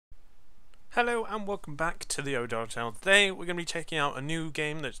Hello and welcome back to the Ohadollar channel. Today we're going to be checking out a new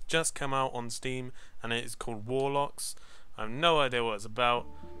game that's just come out on Steam and it is called Warlocks. I have no idea what it's about,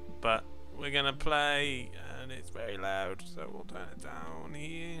 but we're going to play and it's very loud, so we'll turn it down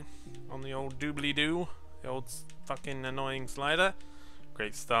here on the old doobly-doo, the old fucking annoying slider.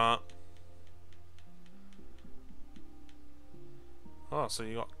 Great start. Oh, so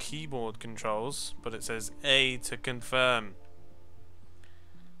you got keyboard controls, but it says A to confirm.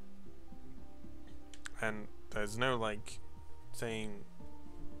 And there's no like saying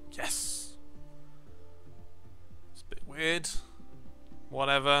yes. It's a bit weird.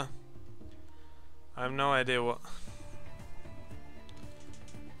 Whatever. I have no idea what.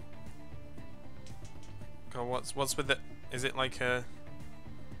 God, what's with it? Is it like a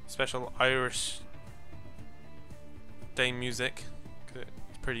special Irish day music? 'Cause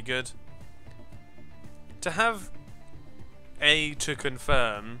it's pretty good. To have A to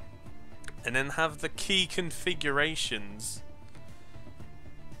confirm. And then have the key configurations.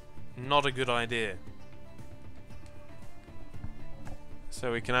 Not a good idea.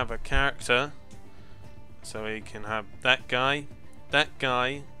 So we can have a character. So we can have that guy, that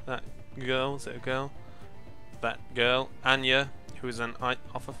girl, is it a girl? That girl, Anya, who is an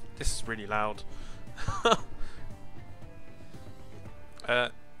this is really loud.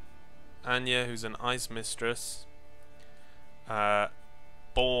 Anya, who's an ice mistress.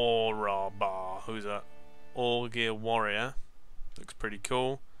 Boraba, who's a all-gear warrior, looks pretty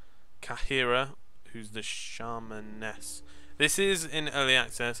cool. Kahira, who's the shamaness. This is in early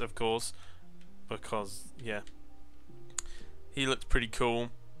access, of course, because yeah, he looks pretty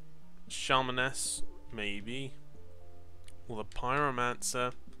cool. Shamaness, maybe, or the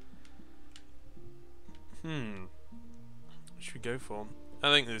Pyromancer. What should we go for? I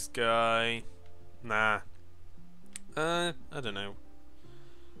think this guy. Nah. I don't know.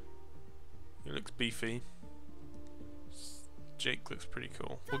 He looks beefy. Jake looks pretty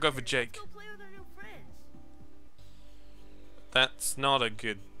cool. We'll go for Jake. That's not a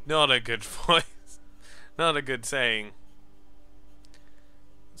good voice. Not a good saying.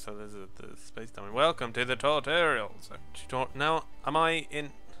 So there's the space dummy. Welcome to the tutorial. So now, am I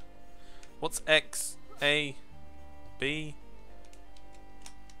in? What's X, A, B?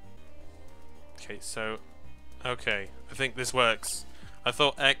 Okay, so okay, I think this works. I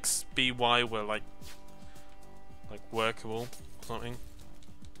thought X, B, Y were like workable or something,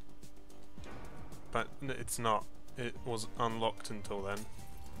 but it's not. It was unlocked until then.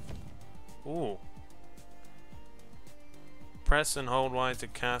 Ooh. Press and hold Y to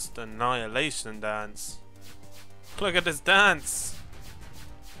cast Annihilation Dance. Look at this dance.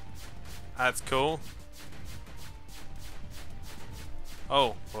 That's cool.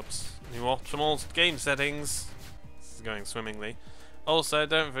 Oh, whoops. New optimal game settings. This is going swimmingly. Also,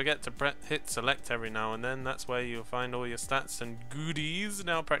 don't forget to hit select every now and then. That's where you'll find all your stats and goodies.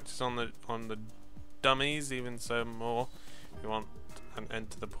 Now practice on the dummies, even some more. If you want and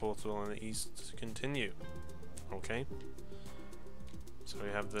enter the portal on the east to continue. Okay. So we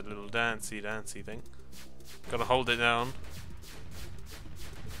have the little dancey thing. Gotta hold it down.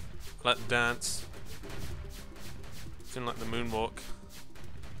 Let dance. It's in like the moonwalk.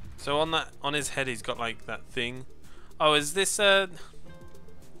 So on his head he's got like that thing. Oh, is this a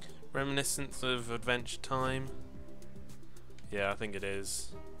reminiscence of Adventure Time? Yeah, I think it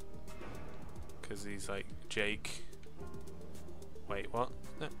is. Because he's like Jake. Wait, what?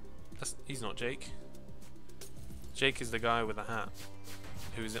 No, he's not Jake. Jake is the guy with the hat.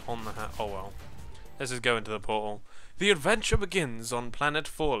 Who's on the hat? Oh well. Let's just go into the portal. The adventure begins on planet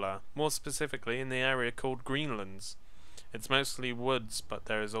Forla, more specifically in the area called Greenlands. It's mostly woods, but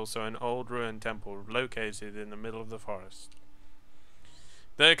there is also an old ruined temple located in the middle of the forest.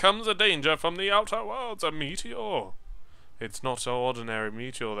 There comes a danger from the outer worlds, a meteor. It's not an ordinary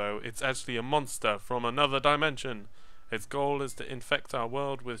meteor though, it's actually a monster from another dimension. Its goal is to infect our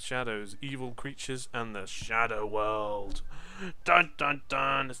world with shadows, evil creatures, and the shadow world. Dun dun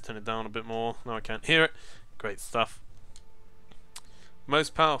dun! Let's turn it down a bit more. No, I can't hear it. Great stuff.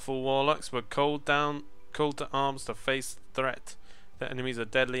 Most powerful warlocks were called to arms to face the threat. The enemies are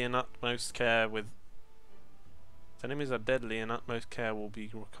deadly and utmost care will be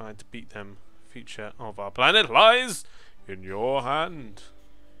required to beat them. Future of our planet lies in your hand.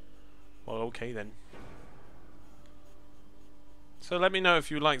 Well, okay then. So let me know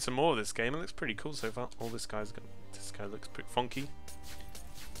if you like some more of this game. It looks pretty cool so far. Oh, this guy looks pretty funky.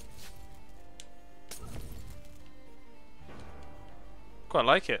 Quite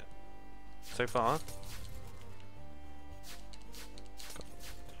like it so far.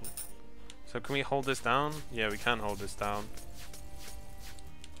 So can we hold this down? Yeah, we can hold this down.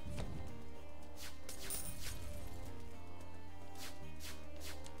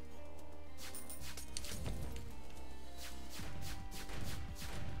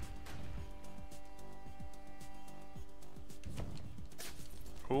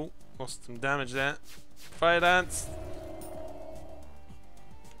 Oh, lost some damage there. Fire dance!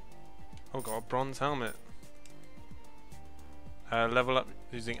 Oh, got a bronze helmet. Level up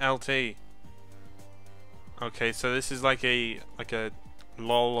using LT. Okay, so this is like a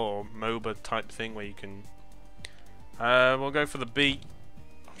LOL or MOBA type thing where you can. We'll go for the B.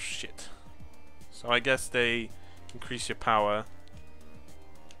 Oh shit! So I guess they increase your power.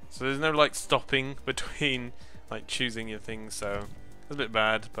 So there's no like stopping between like choosing your things. So it's a bit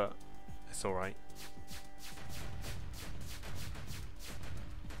bad, but it's all right.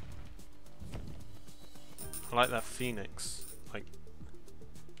 I like that phoenix. Like.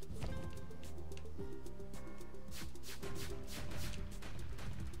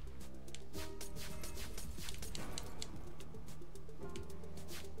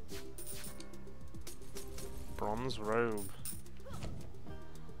 Bronze robe.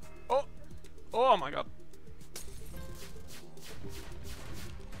 Oh! Oh my god.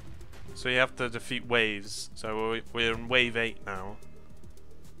 So you have to defeat waves. So we're in wave 8 now.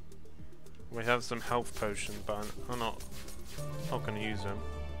 We have some health potions, but I'm not going to use them.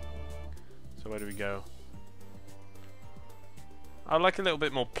 So where do we go? I'd like a little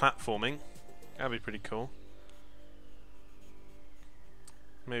bit more platforming. That'd be pretty cool.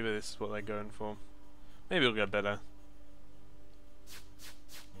 Maybe this is what they're going for. Maybe it'll get better.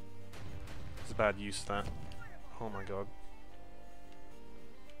 It's a bad use of that. Oh my god.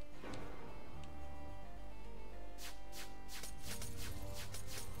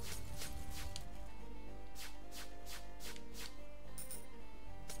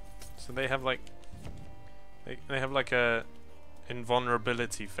 So they have like they have like a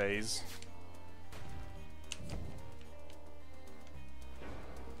invulnerability phase.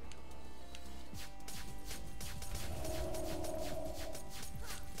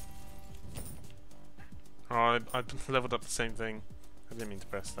 Oh, I leveled up the same thing. I didn't mean to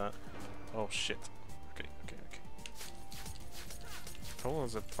press that. Oh shit. Okay. Oh,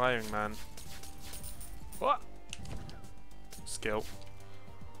 there's a firing man. What? Skill.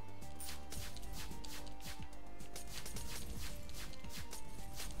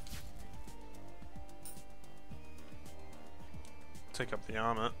 Take up the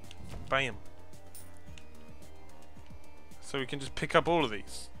armor. Bam. So we can just pick up all of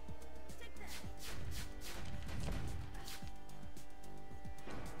these.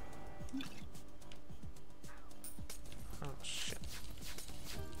 Oh shit.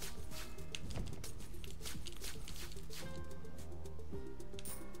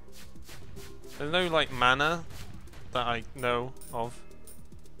 There's no like mana that I know of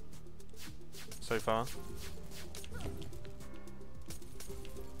so far.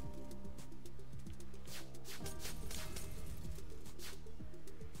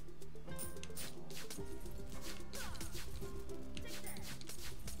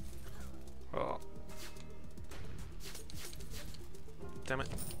 Oh. Damn it.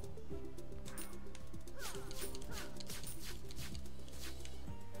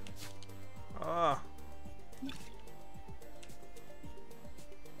 Ah.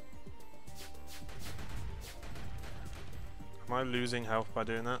 Am I losing health by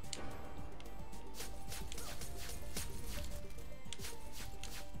doing that?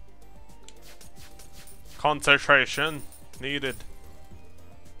 Concentration needed.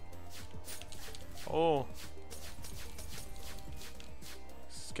 Oh.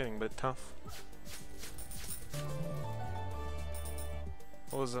 This is getting a bit tough.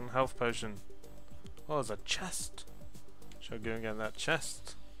 Oh, there's a health potion. Oh, there's a chest. Shall I go and get that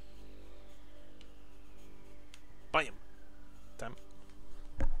chest? Bam! Damn.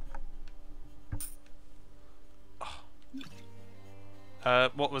 Oh.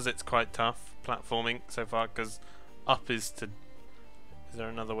 What was it's quite tough platforming so far, because up is to... Is there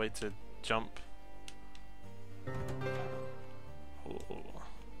another way to jump? Oh.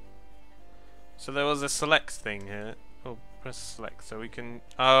 So there was a select thing here. Oh, press select so we can...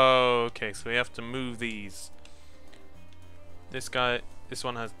 Oh, okay, so we have to move these. This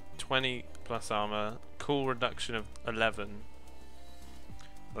one has 20 plus armor, cool reduction of 11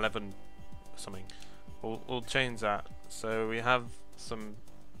 something. We'll change that. So we have some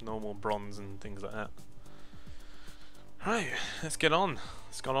normal bronze and things like that. Right, let's get on.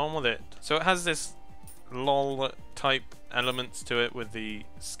 Let's get on with it. So it has this LOL type elements to it with the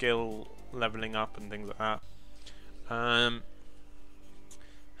skill leveling up and things like that.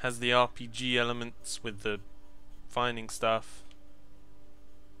 Has the RPG elements with the finding stuff.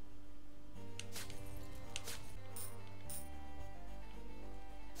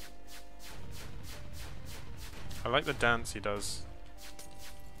 I like the dance he does.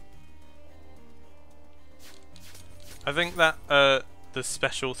 I think that the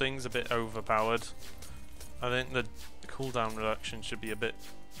special thing's a bit overpowered. I think the cooldown reduction should be a bit...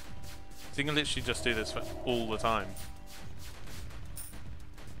 So you can literally just do this for all the time.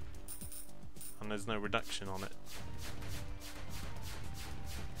 And there's no reduction on it.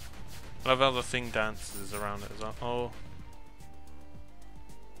 I love how the thing dances around it as well. Oh.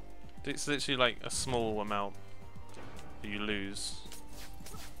 It's literally like a small amount that you lose.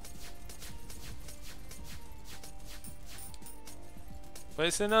 But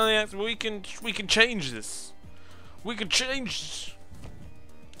it's an early access. We can change this. We can change.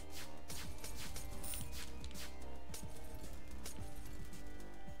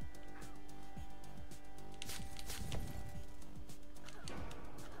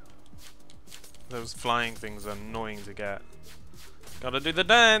 Those flying things are annoying to get. Gotta do the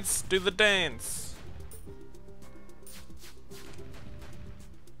dance. Do the dance.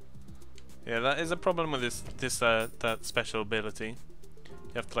 Yeah, that is a problem with that special ability.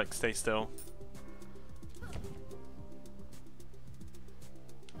 You have to like stay still.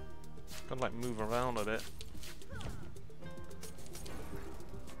 Gotta like move around a bit.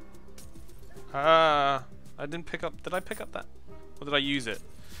 Ah, I didn't pick up. Did I pick up that? Or did I use it?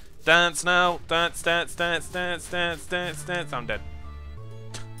 Dance now! Dance, dance, dance, dance, dance, dance, dance. I'm dead.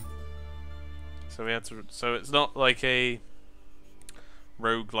 So we had to. So it's not like a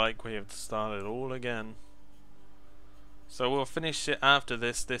roguelike where you have to start it all again. So we'll finish it after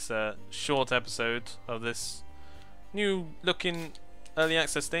this short episode of this new looking early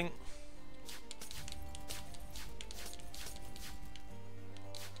access thing.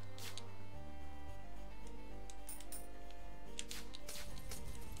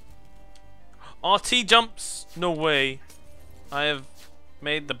 RT jumps? No way. I have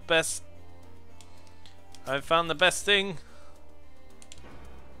made the best. I've found the best thing.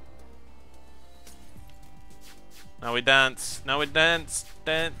 Now we dance. Now we dance.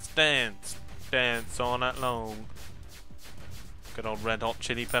 Dance, dance. Dance all night long. Good old Red Hot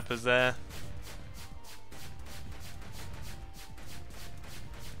Chili Peppers there.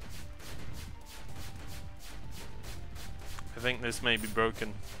 I think this may be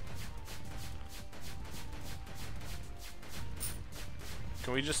broken.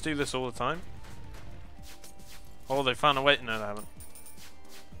 Can we just do this all the time? Oh, they found a way. No, they haven't.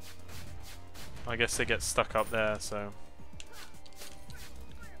 I guess they get stuck up there, so.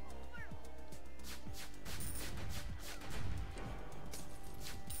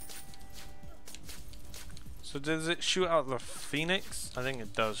 So does it shoot out the Phoenix? I think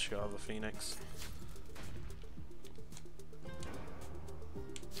it does shoot out the Phoenix.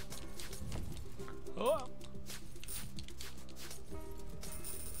 Oh.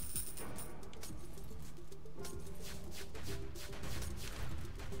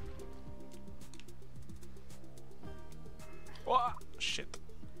 Oh, shit.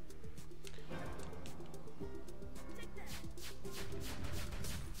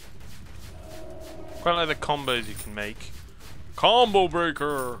 Quite like the combos you can make. Combo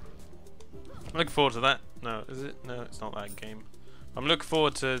breaker! I'm looking forward to that. No, is it? No, it's not that game. I'm looking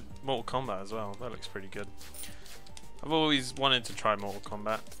forward to Mortal Kombat as well. That looks pretty good. I've always wanted to try Mortal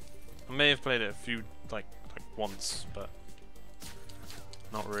Kombat. I may have played it a few, like once, but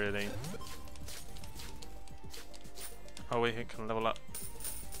not really. Oh, we can level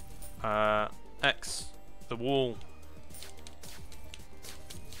up. X, the wall.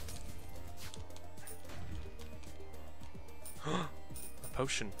 A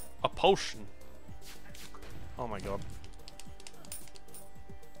potion. A potion. Oh my god.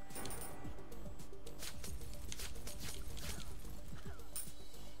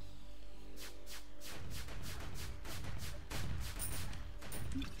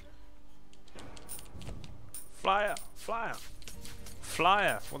 Flyer, flyer,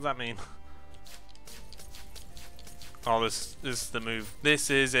 flyer. What does that mean? Oh, this is the move. This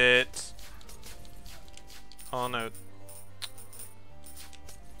is it. Oh no.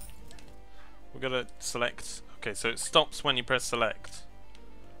 We gotta select. Okay, so it stops when you press select.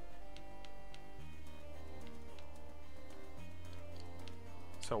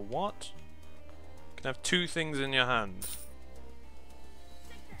 So what? You can have two things in your hand.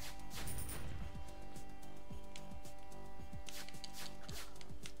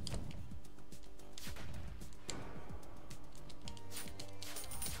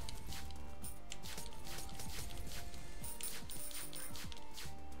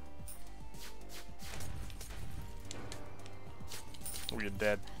 We are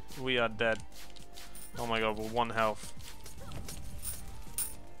dead. We are dead. Oh my god, we're 1 health.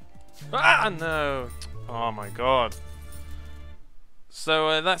 Ah, no! Oh my god.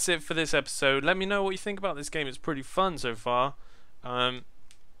 So that's it for this episode. Let me know what you think about this game. It's pretty fun so far.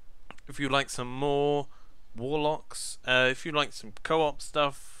 If you like some more Warlocks, if you like some co-op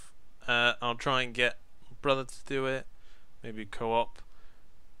stuff, I'll try and get brother to do it. Maybe co-op.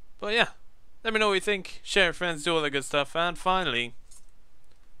 But yeah, let me know what you think. Share with friends, do all that good stuff. And finally,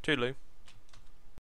 toodaloo.